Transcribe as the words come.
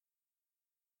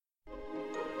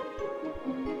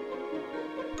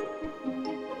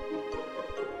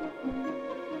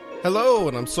Hello,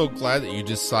 and I'm so glad that you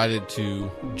decided to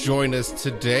join us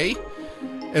today.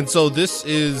 And so this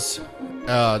is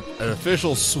an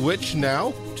official switch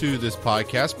now to this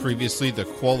podcast. Previously, the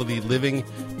Quality Living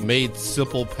Made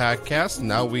Simple podcast.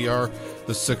 Now we are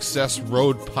the Success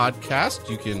Road podcast.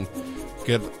 You can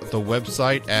get the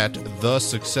website at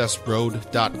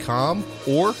thesuccessroad.com,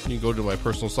 or you can go to my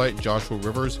personal site,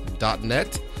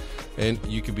 joshuarivers.net, and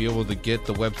you can be able to get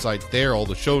the website there, all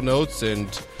the show notes,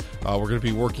 and we're going to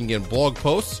be working in blog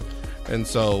posts, and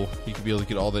so you can be able to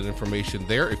get all that information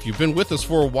there. If you've been with us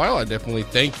for a while, I definitely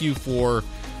thank you for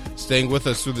staying with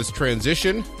us through this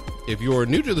transition. If you are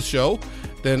new to the show,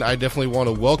 then I definitely want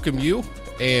to welcome you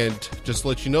and just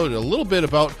let you know a little bit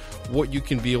about what you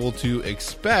can be able to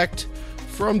expect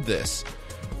from this.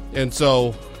 And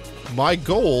so my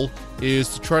goal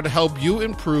is to try to help you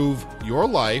improve your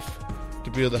life,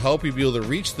 to be able to help you be able to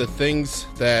reach the things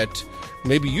that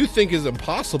maybe you think is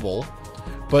impossible,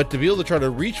 but to be able to try to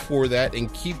reach for that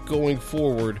and keep going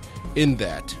forward in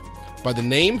that. By the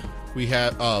name we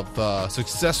have of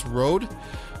Success Road,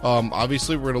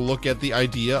 obviously we're going to look at the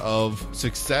idea of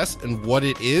success and what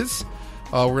it is.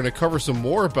 We're going to cover some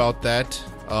more about that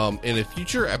in a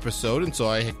future episode, and so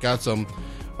I got some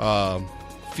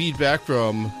feedback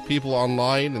from people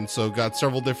online, and so got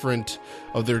several different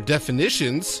of their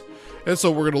definitions. And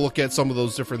so we're going to look at some of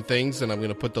those different things, and I'm going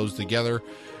to put those together.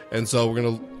 And so we're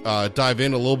going to dive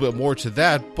in a little bit more to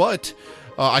that. But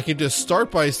I can just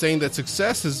start by saying that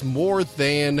success is more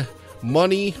than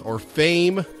money or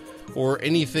fame or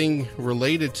anything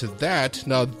related to that.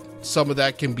 Now, some of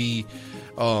that can be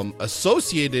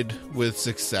associated with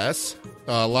success.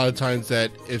 A lot of times that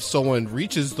if someone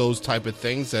reaches those type of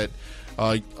things, that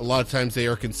a lot of times they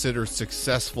are considered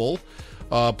successful.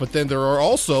 But then there are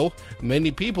also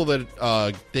many people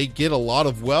that they get a lot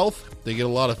of wealth, they get a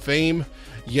lot of fame,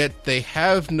 yet they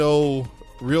have no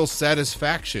real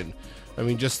satisfaction. I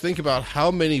mean, just think about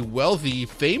how many wealthy,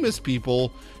 famous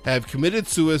people have committed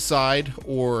suicide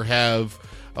or have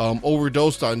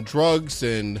overdosed on drugs,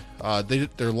 and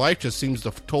their life just seems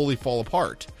to totally fall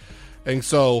apart. And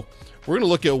so we're going to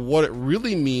look at what it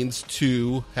really means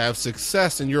to have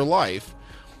success in your life.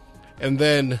 And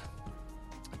then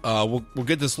we'll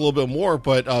get this a little bit more,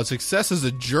 but success is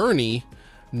a journey,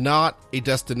 not a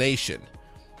destination.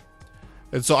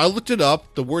 And so I looked it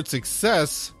up. The word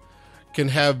success can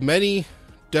have many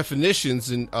definitions,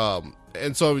 and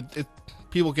so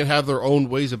people can have their own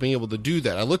ways of being able to do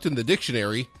that. I looked in the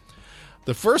dictionary.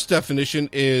 The first definition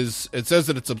is, it says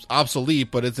that it's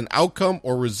obsolete, but it's an outcome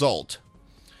or result.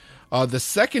 The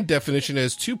second definition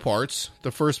has two parts.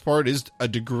 The first part is a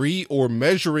degree or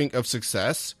measuring of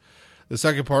success. The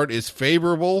second part is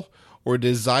favorable or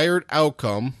desired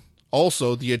outcome,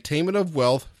 also the attainment of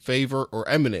wealth, favor, or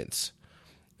eminence.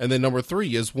 And then number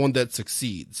three is one that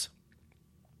succeeds.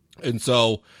 And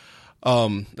so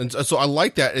I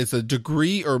like that. It's a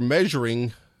degree or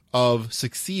measuring of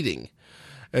succeeding.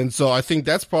 And so I think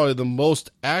that's probably the most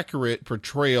accurate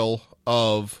portrayal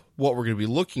of what we're going to be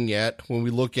looking at when we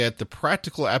look at the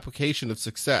practical application of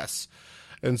success.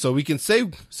 And so we can say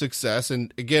success,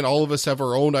 and again, all of us have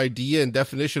our own idea and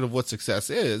definition of what success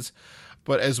is.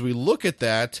 But as we look at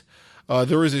that,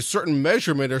 there is a certain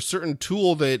measurement or certain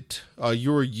tool that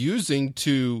you're using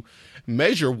to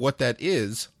measure what that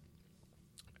is.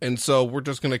 And so we're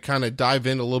just going to kind of dive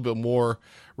in a little bit more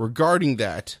regarding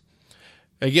that.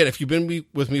 Again, if you've been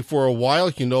with me for a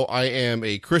while, you know I am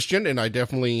a Christian, and I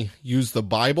definitely use the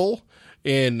Bible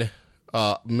in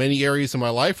many areas of my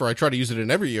life, or I try to use it in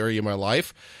every area of my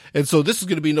life. And so this is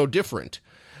going to be no different.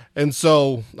 And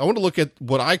so I want to look at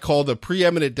what I call the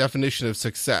preeminent definition of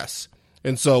success.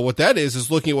 And so what that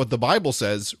is looking at what the Bible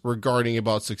says regarding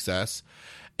about success.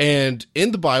 And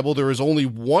in the Bible, there is only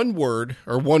one word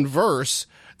or one verse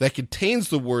that contains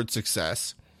the word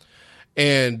success.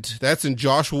 And that's in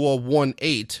Joshua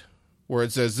 1:8, where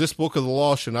it says, "This book of the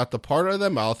law shall not depart out of thy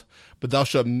mouth, but thou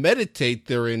shalt meditate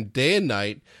therein day and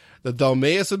night, that thou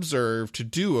mayest observe to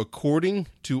do according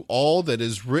to all that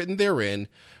is written therein.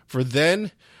 For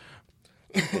then,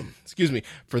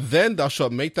 for then thou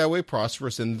shalt make thy way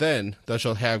prosperous, and then thou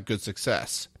shalt have good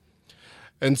success."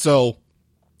 And so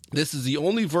this is the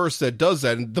only verse that does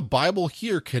that. And the Bible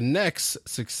here connects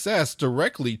success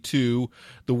directly to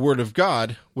the Word of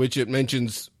God, which it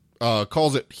mentions,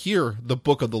 calls it here the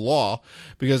book of the law,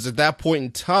 because at that point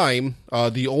in time,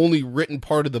 the only written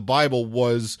part of the Bible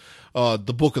was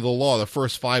the book of the law, the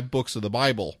first 5 books of the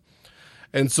Bible.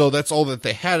 And so that's all that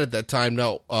they had at that time.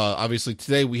 Now, obviously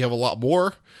today we have a lot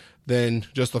more than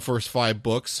just the first 5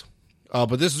 books.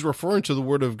 But this is referring to the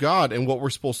Word of God and what we're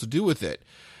supposed to do with it.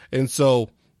 And so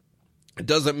it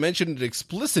doesn't mention it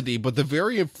explicitly, but the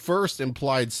very first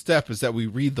implied step is that we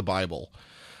read the Bible.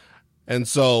 And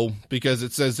so, because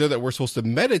it says there that we're supposed to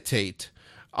meditate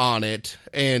on it,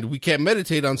 and we can't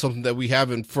meditate on something that we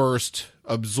haven't first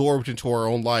absorbed into our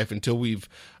own life until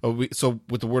so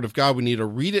with the Word of God, we need to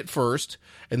read it first,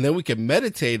 and then we can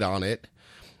meditate on it.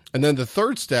 And then the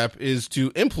third step is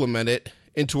to implement it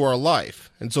into our life.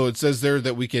 And so it says there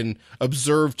that we can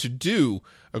observe to do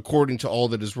according to all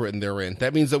that is written therein.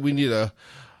 That means that we need to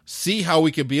see how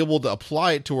we can be able to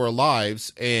apply it to our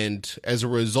lives. And as a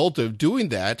result of doing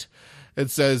that, it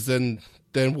says then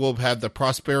we'll have the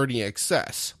prosperity and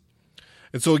excess.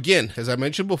 And so again, as I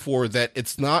mentioned before, that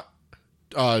it's not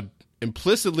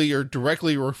implicitly or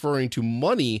directly referring to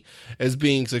money as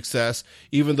being success,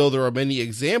 even though there are many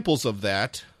examples of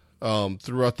that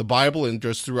throughout the Bible and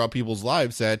just throughout people's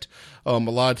lives, that a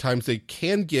lot of times they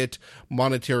can get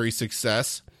monetary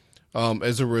success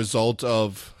as a result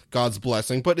of God's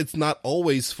blessing, but it's not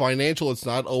always financial, it's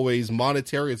not always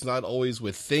monetary, it's not always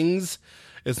with things,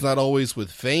 it's not always with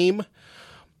fame.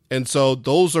 And so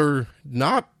those are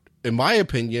not, in my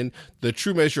opinion, the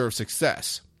true measure of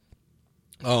success.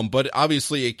 But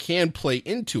obviously it can play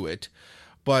into it,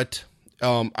 but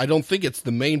I don't think it's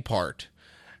the main part.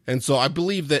 And so I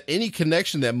believe that any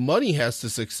connection that money has to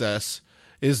success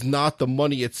is not the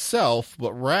money itself,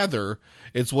 but rather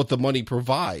it's what the money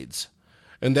provides.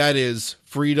 And that is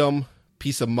freedom,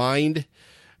 peace of mind,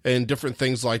 and different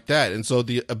things like that. And so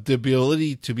the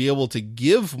ability to be able to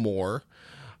give more.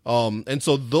 And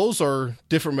so those are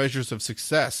different measures of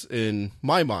success in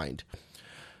my mind.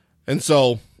 And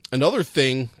so another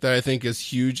thing that I think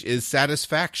is huge is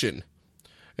satisfaction.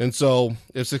 And so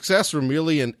if success were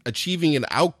merely achieving an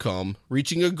outcome,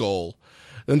 reaching a goal,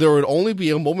 then there would only be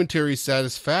a momentary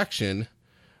satisfaction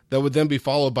that would then be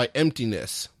followed by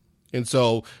emptiness. And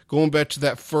so going back to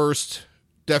that first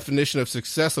definition of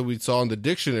success that we saw in the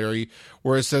dictionary,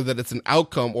 where it said that it's an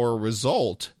outcome or a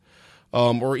result,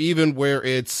 or even where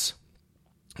it's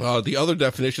the other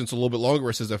definition's a little bit longer,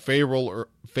 where it says a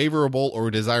favorable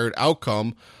or desired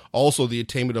outcome, also the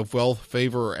attainment of wealth,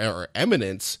 favor, or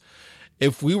eminence.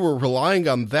 If we were relying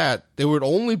on that, there would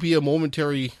only be a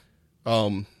momentary,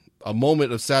 a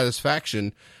moment of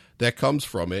satisfaction that comes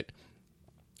from it.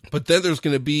 But then there's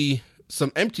going to be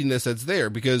some emptiness that's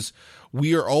there, because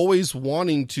we are always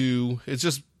wanting to, it's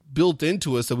just built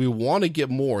into us that we want to get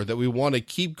more, that we want to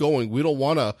keep going. We don't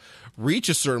want to reach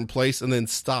a certain place and then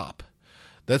stop.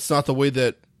 That's not the way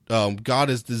that God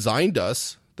has designed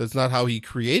us. That's not how he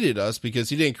created us, because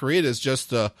he didn't create us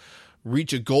just to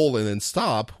reach a goal and then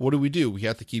stop. What do? We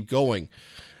have to keep going.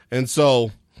 And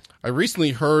so I recently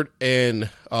heard an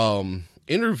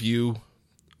interview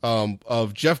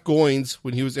of Jeff Goins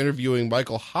when he was interviewing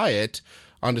Michael Hyatt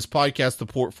on his podcast, The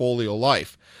Portfolio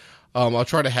Life. I'll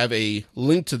try to have a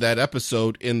link to that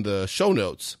episode in the show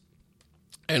notes.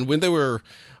 And when they were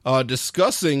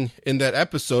discussing in that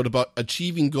episode about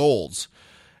achieving goals,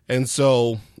 and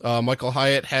so Michael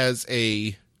Hyatt has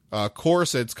a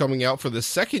course that's coming out for the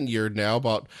second year now,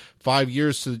 about 5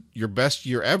 years to your best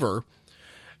year ever.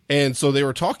 And so they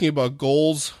were talking about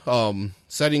goals,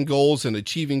 setting goals and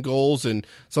achieving goals and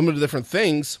some of the different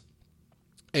things.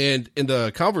 And in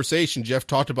the conversation, Jeff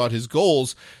talked about his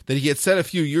goals that he had set a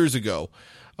few years ago.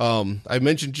 I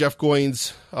mentioned Jeff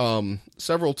Goins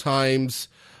several times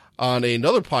on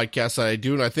another podcast that I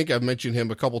do, and I think I've mentioned him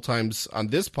a couple times on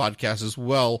this podcast as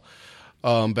well,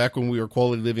 back when we were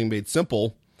Quality Living Made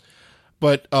Simple.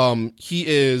 But he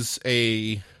is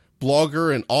a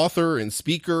blogger and author and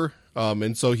speaker,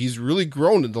 and so he's really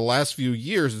grown in the last few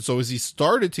years. And so as he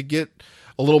started to get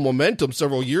a little momentum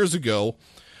several years ago,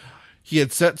 he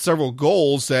had set several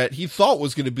goals that he thought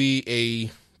was going to be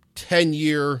a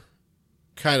 10-year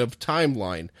kind of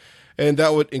timeline. And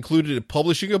that would include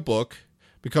publishing a book,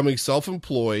 becoming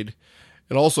self-employed,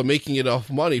 and also making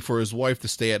enough money for his wife to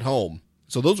stay at home.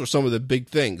 So those are some of the big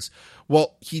things.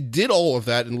 Well, he did all of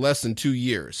that in less than 2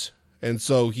 years. And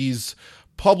so he's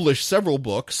published several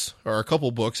books, or a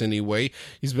couple books anyway.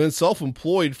 He's been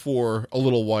self-employed for a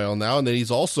little while now, and then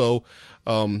he's also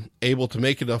able to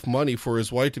make enough money for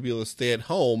his wife to be able to stay at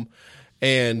home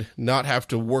and not have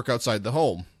to work outside the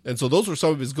home. And so those were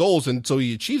some of his goals, and so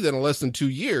he achieved that in less than 2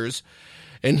 years.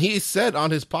 And he said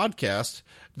on his podcast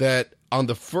that on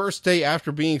the first day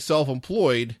after being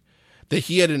self-employed, that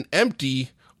he had an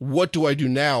empty, what do I do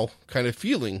now kind of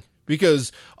feeling.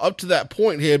 Because up to that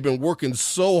point, he had been working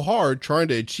so hard trying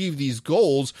to achieve these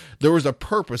goals. There was a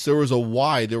purpose, there was a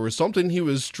why, there was something he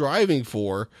was striving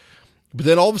for. But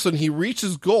then all of a sudden he reached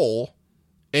his goal,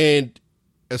 and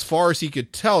as far as he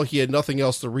could tell, he had nothing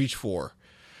else to reach for.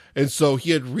 And so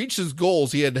he had reached his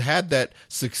goals. He had had that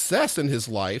success in his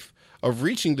life of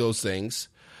reaching those things,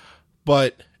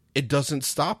 but it doesn't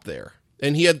stop there.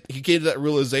 And he came to that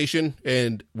realization,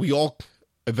 and we all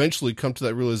eventually come to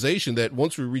that realization that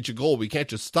once we reach a goal, we can't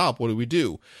just stop. What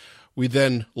do? We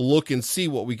then look and see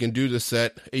what we can do to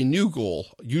set a new goal,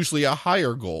 usually a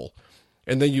higher goal.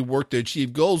 And then you work to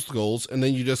achieve goals, and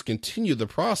then you just continue the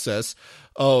process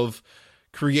of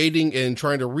creating and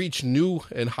trying to reach new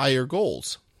and higher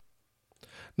goals.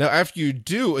 Now, after you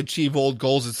do achieve old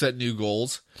goals and set new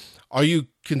goals, are you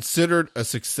considered a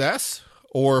success?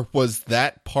 Or was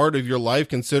that part of your life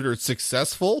considered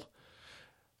successful?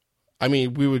 I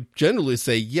mean, we would generally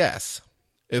say yes.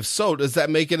 If so, does that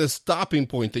make it a stopping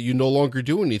point that you no longer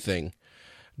do anything?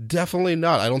 Definitely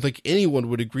not. I don't think anyone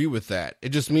would agree with that. It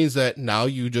just means that now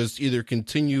you just either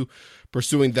continue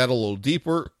pursuing that a little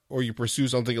deeper, or you pursue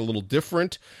something a little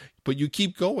different, but you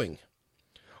keep going.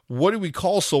 What do we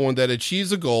call someone that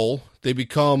achieves a goal, they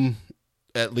become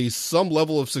at least some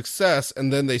level of success,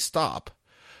 and then they stop?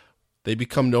 They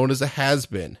become known as a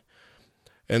has-been.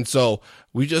 And so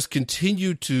we just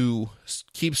continue to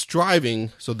keep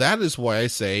striving. So that is why I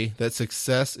say that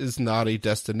success is not a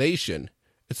destination.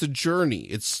 It's a journey.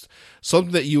 It's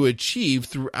something that you achieve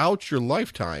throughout your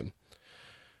lifetime.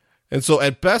 And so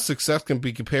at best, success can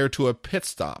be compared to a pit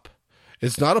stop.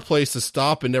 It's not a place to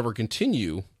stop and never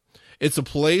continue. It's a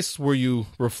place where you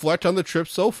reflect on the trip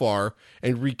so far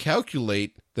and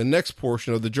recalculate the next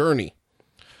portion of the journey.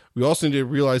 We also need to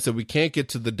realize that we can't get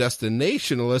to the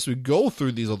destination unless we go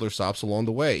through these other stops along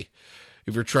the way.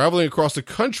 If you're traveling across the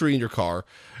country in your car,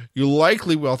 you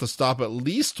likely will have to stop at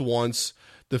least once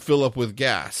to fill up with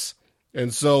gas.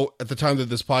 And so at the time that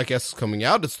this podcast is coming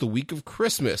out, it's the week of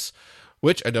Christmas,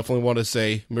 which I definitely want to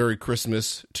say Merry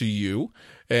Christmas to you.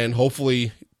 And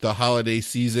hopefully the holiday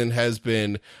season has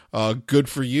been good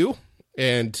for you.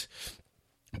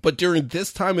 But during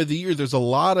this time of the year, there's a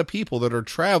lot of people that are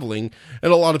traveling,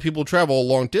 and a lot of people travel a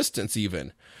long distance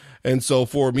even. And so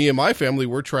for me and my family,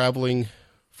 we're traveling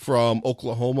from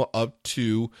Oklahoma up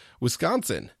to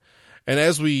Wisconsin. And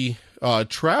as we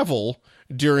travel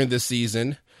during this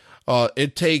season,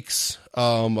 it takes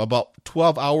about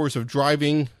 12 hours of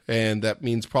driving, and that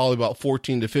means probably about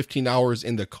 14 to 15 hours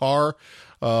in the car.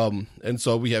 And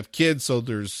so we have kids, so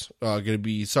there's going to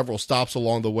be several stops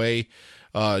along the way.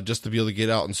 Just to be able to get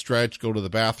out and stretch, go to the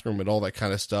bathroom, and all that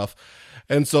kind of stuff.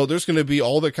 And so there's going to be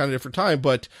all that kind of different time,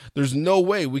 but there's no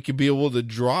way we could be able to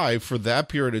drive for that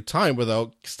period of time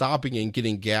without stopping and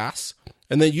getting gas.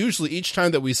 And then usually each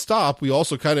time that we stop, we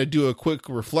also kind of do a quick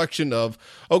reflection of,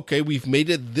 okay, we've made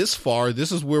it this far.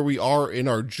 This is where we are in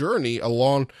our journey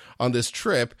along on this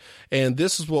trip, and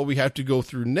this is what we have to go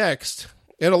through next.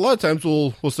 And a lot of times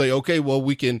we'll say, okay, well,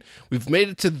 we've made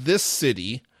it to this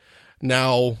city.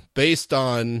 Now, based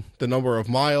on the number of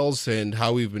miles and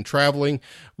how we've been traveling,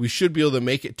 we should be able to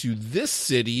make it to this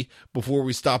city before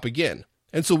we stop again.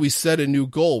 And so we set a new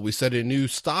goal. We set a new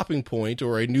stopping point,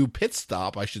 or a new pit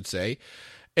stop, I should say.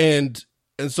 And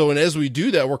as we do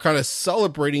that, we're kind of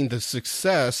celebrating the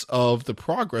success of the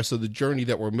progress of the journey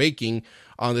that we're making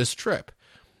on this trip.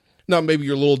 Now, maybe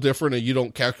you're a little different and you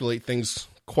don't calculate things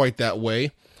quite that way.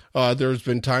 There's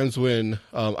been times when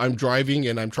I'm driving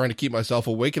and I'm trying to keep myself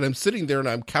awake, and I'm sitting there and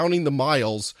I'm counting the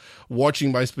miles,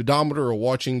 watching my speedometer or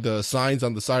watching the signs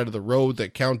on the side of the road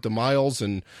that count the miles,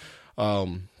 and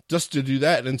just to do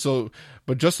that. And so,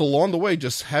 but just along the way,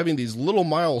 just having these little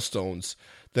milestones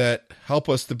that help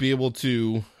us to be able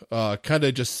to kind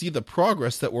of just see the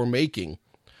progress that we're making.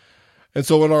 And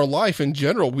so in our life in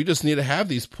general, we just need to have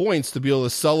these points to be able to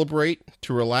celebrate,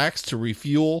 to relax, to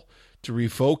refuel, to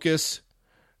refocus,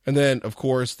 and then, of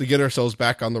course, to get ourselves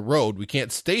back on the road. We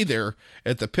can't stay there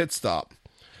at the pit stop.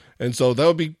 And so that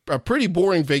would be a pretty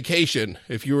boring vacation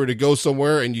if you were to go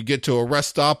somewhere and you get to a rest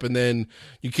stop and then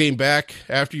you came back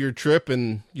after your trip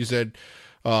and you said,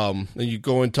 and you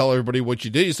go and tell everybody what you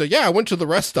did. You say, yeah, I went to the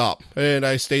rest stop and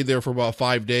I stayed there for about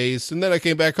 5 days and then I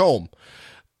came back home.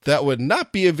 That would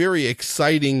not be a very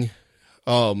exciting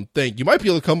thing. You might be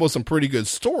able to come up with some pretty good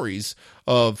stories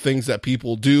of things that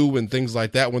people do and things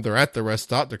like that when they're at the rest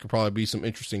stop. There could probably be some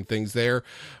interesting things there,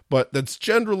 but that's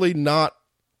generally not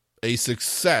a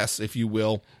success, if you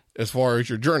will, as far as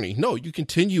your journey. No, you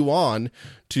continue on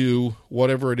to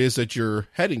whatever it is that you're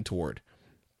heading toward.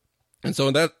 And so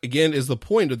that, again, is the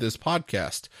point of this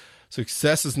podcast.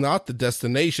 Success is not the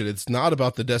destination. It's not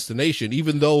about the destination.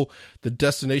 Even though the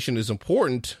destination is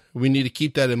important, we need to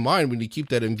keep that in mind. We need to keep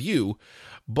that in view.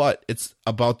 But it's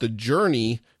about the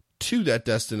journey to that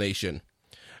destination.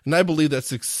 And I believe that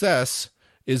success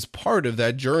is part of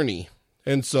that journey.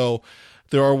 And so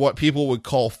there are what people would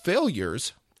call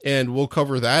failures, and we'll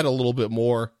cover that a little bit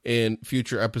more in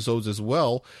future episodes as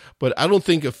well. But I don't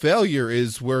think a failure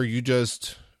is where you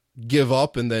just give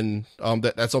up and then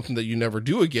that's something that you never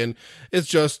do again. It's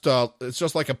just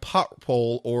like a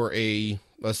pothole or a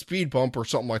speed bump or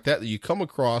something like that you come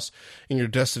across in your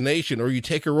destination, or you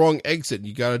take a wrong exit and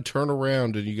you got to turn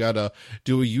around and you got to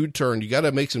do a U-turn. You got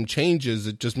to make some changes.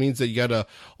 It just means that you got to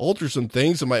alter some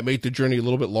things that might make the journey a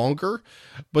little bit longer,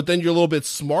 but then you're a little bit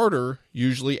smarter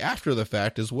usually after the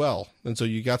fact as well. And so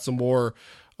you got some more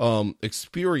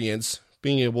experience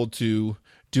being able to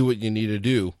do what you need to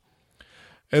do.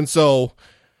 And so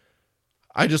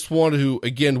I just want to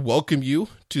again welcome you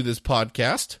to this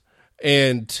podcast.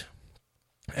 And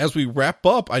as we wrap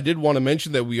up, I did want to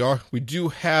mention that we do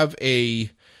have a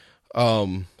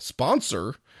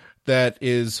sponsor that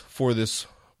is for this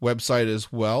website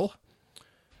as well,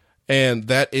 and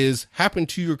that is Happen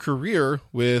to Your Career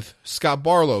with Scott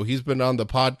Barlow. He's been on the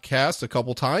podcast a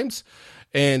couple times,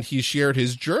 and he shared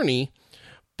his journey,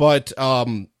 but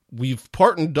we've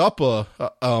partnered up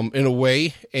in a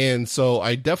way, and so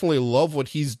I definitely love what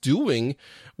he's doing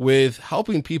with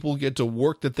helping people get to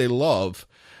work that they love.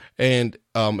 And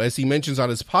as he mentions on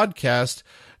his podcast,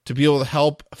 to be able to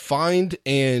help find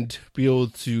and be able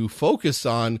to focus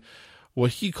on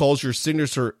what he calls your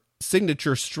signature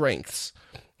strengths.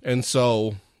 And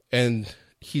so, and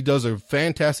he does a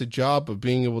fantastic job of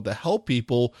being able to help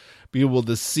people be able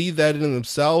to see that in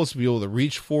themselves, be able to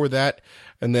reach for that,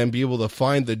 and then be able to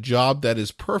find the job that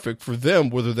is perfect for them,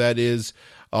 whether that is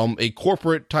a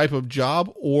corporate type of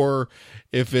job or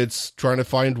if it's trying to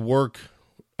find work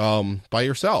by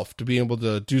yourself, to be able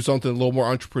to do something a little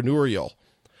more entrepreneurial.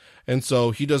 And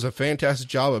so he does a fantastic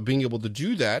job of being able to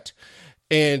do that.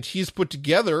 And he's put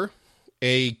together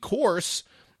a course,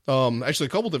 actually a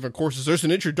couple different courses. There's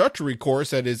an introductory course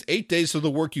that is 8 days to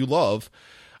the work you love.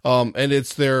 And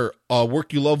it's their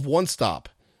Work You Love One Stop.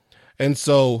 And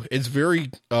so it's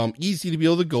very easy to be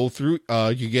able to go through.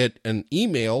 You get an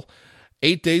email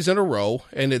 8 days in a row,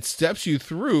 and it steps you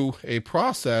through a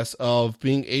process of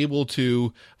being able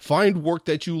to find work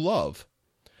that you love.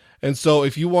 And so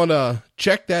if you want to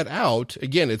check that out,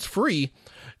 again, it's free.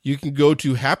 You can go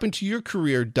to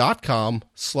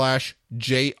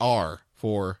happentoyourcareer.com/JR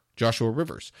for Joshua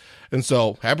Rivers. And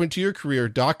so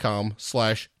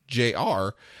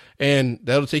happentoyourcareer.com/JR, and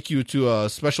that'll take you to a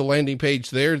special landing page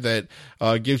there that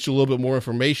gives you a little bit more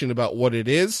information about what it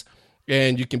is.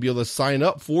 And you can be able to sign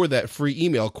up for that free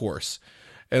email course.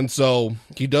 And so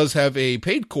he does have a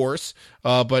paid course,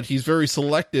 but he's very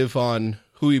selective on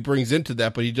who he brings into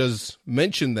that. But he does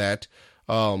mention that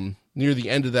near the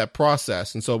end of that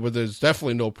process. And so but there's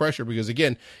definitely no pressure because,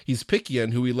 again, he's picky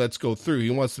on who he lets go through. He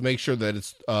wants to make sure that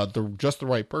it's just the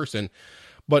right person.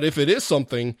 But if it is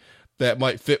something that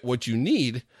might fit what you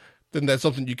need, then that's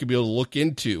something you could be able to look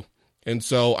into. And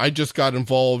so I just got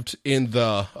involved in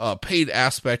the paid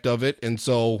aspect of it. And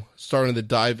so starting to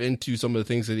dive into some of the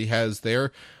things that he has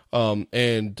there.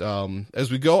 As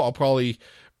we go, I'll probably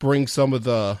bring some of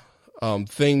the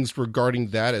things regarding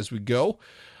that as we go.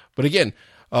 But again,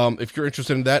 if you're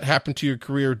interested in that,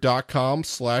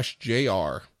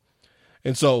 happentoyourcareer.com/JR.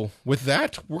 And so with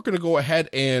that, we're going to go ahead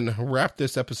and wrap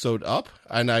this episode up.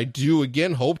 And I do,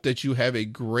 again, hope that you have a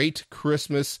great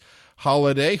Christmas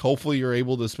holiday. Hopefully you're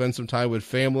able to spend some time with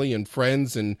family and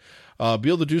friends and be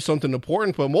able to do something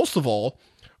important. But most of all,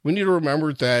 we need to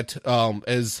remember that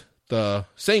as the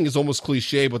saying is almost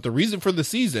cliche, but the reason for the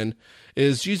season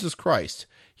is Jesus Christ.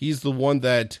 He's the one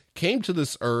that came to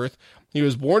this earth. He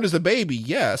was born as a baby,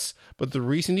 yes, but the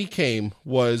reason he came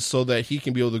was so that he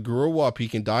can be able to grow up, he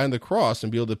can die on the cross and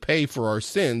be able to pay for our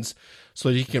sins so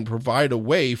that he can provide a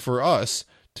way for us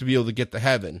to be able to get to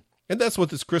heaven. And that's what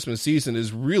this Christmas season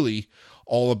is really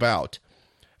all about.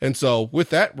 And so with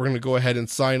that, we're going to go ahead and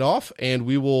sign off, and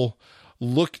we will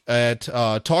look at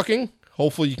talking.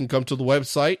 Hopefully you can come to the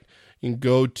website. You can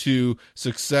go to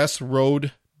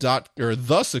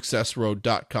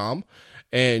thesuccessroad.com,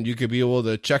 and you can be able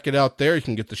to check it out there. You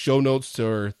can get the show notes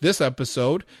to this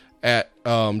episode at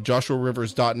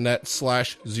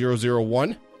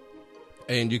joshuarivers.net/001.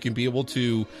 And you can be able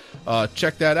to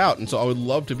check that out. And so I would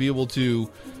love to be able to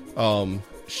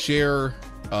share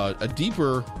a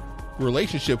deeper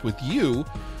relationship with you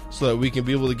so that we can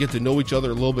be able to get to know each other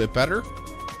a little bit better.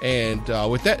 And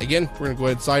with that, again, we're going to go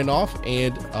ahead and sign off,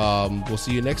 and we'll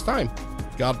see you next time.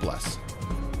 God bless.